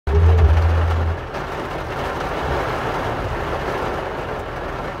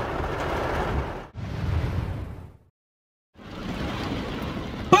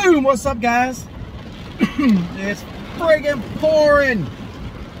Boom! What's up, guys? It's friggin' pouring.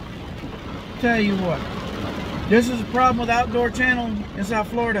 Tell you what, this is a problem with Outdoor Channel in South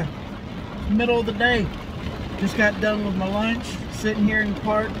Florida. Middle of the day. Just got done with my lunch, sitting here in the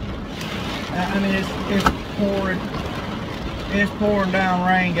park. I mean, it's pouring. It's pouring down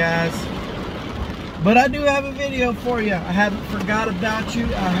rain, guys. But I do have a video for you. I haven't forgot about you.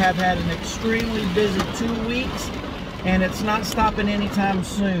 I have had an extremely busy 2 weeks, and it's not stopping anytime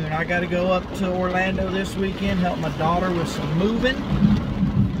soon. I got to go up to Orlando this weekend, help my daughter with some moving.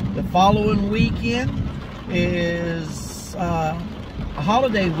 The following weekend is a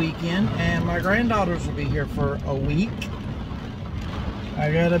holiday weekend, and my granddaughters will be here for a week.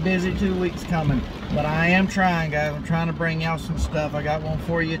 I got a busy 2 weeks coming, but I am trying, guys. I'm trying to bring y'all some stuff. I got one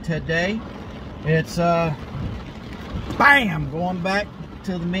for you today. It's bam, going back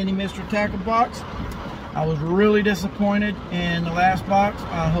to the mini Mr. Tackle box. I was really disappointed in the last box.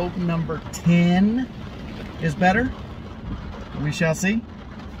 I hope number 10 is better. We shall see.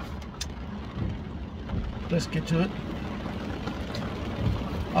 Let's get to it.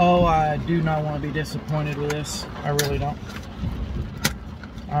 Oh, I do not want to be disappointed with this. I really don't.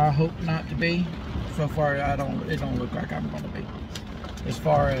 I hope not to be. So far, it don't look like I'm going to be, as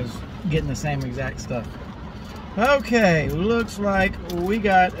far as getting the same exact stuff. Okay, looks like we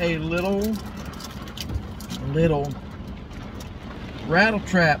got a little rattle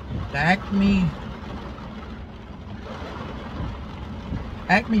trap. Acme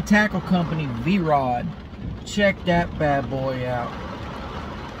Tackle Company V-Rod. Check that bad boy out.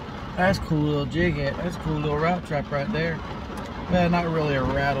 That's a cool little jig head. That's a cool little rattle trap right there. Well, not really a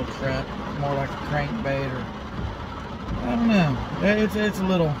rattle trap, more like a crankbait, or I don't know. It's a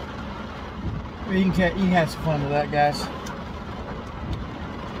little. You can have some fun with that, guys.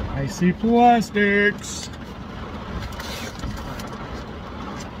 I see plastics.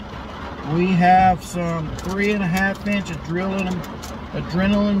 We have some 3.5-inch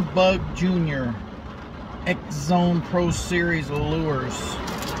Adrenaline Bug Junior X-Zone Pro Series lures.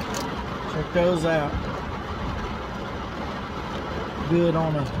 Check those out. Good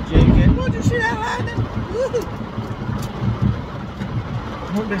on a jig head. What'd you see that lightning?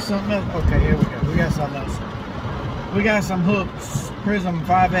 Hope there's something else. Okay, here we go. We got something else. We got some hooks. Prism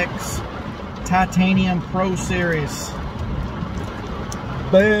 5X Titanium Pro Series.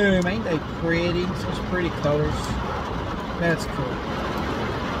 Boom. Ain't they pretty? Such pretty colors. That's cool.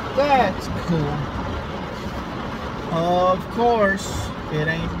 That's cool. Of course, it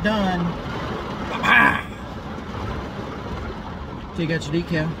ain't done. So you got your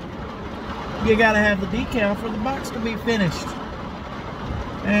decal. You gotta have the decal for the box to be finished.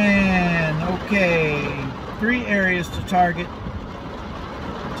 And okay, 3 areas to target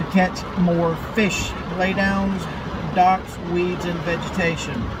to catch more fish: laydowns, docks, weeds, and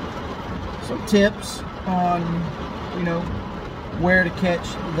vegetation. Some tips on, where to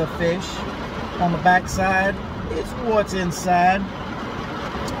catch the fish. On the back side, it's what's inside.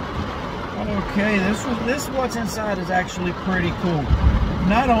 Okay, this what's inside is actually pretty cool.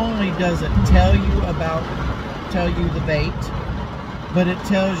 Not only does it tell you the bait, but it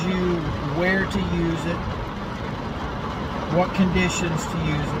tells you where to use it, what conditions to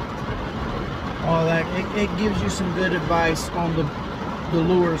use it, all that. It gives you some good advice on the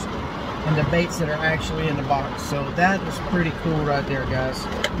lures and the baits that are actually in the box. So that is pretty cool right there, guys.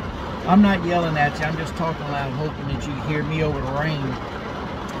 I'm not yelling at you, I'm just talking loud, hoping that you hear me over the rain.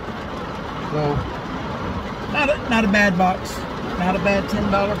 So, not a bad box. Not a bad $10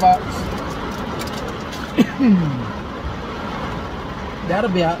 box.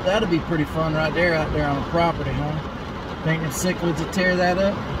 That'll be pretty fun right there, out there on the property, huh? Thinking cichlids to tear that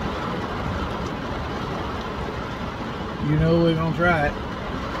up. You know we're gonna try it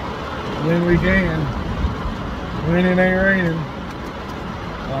when we can, when it ain't raining.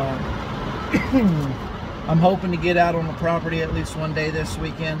 I'm hoping to get out on the property at least one day this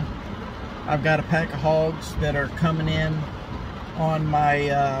weekend. I've got a pack of hogs that are coming in on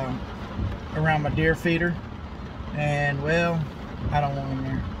my around my deer feeder, and well, I don't want them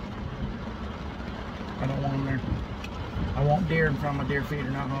there. I don't want them there. I want deer in front of my deer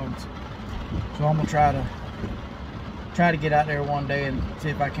feeder, not hogs. So I'm gonna try to get out there one day and see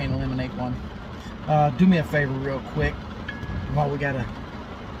if I can eliminate one. Do me a favor real quick while we got a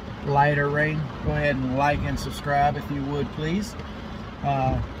lighter rain. Go ahead and like and subscribe if you would, please.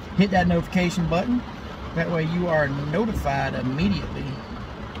 Hit that notification button. That way you are notified immediately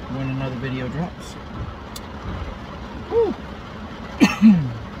when another video drops. Woo.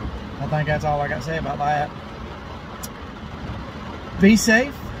 I think that's all I got to say about that. Be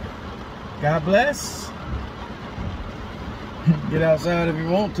safe. God bless. Get outside if you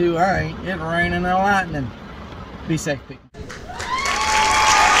want to. I ain't. It's raining and lightning. Be safe, people.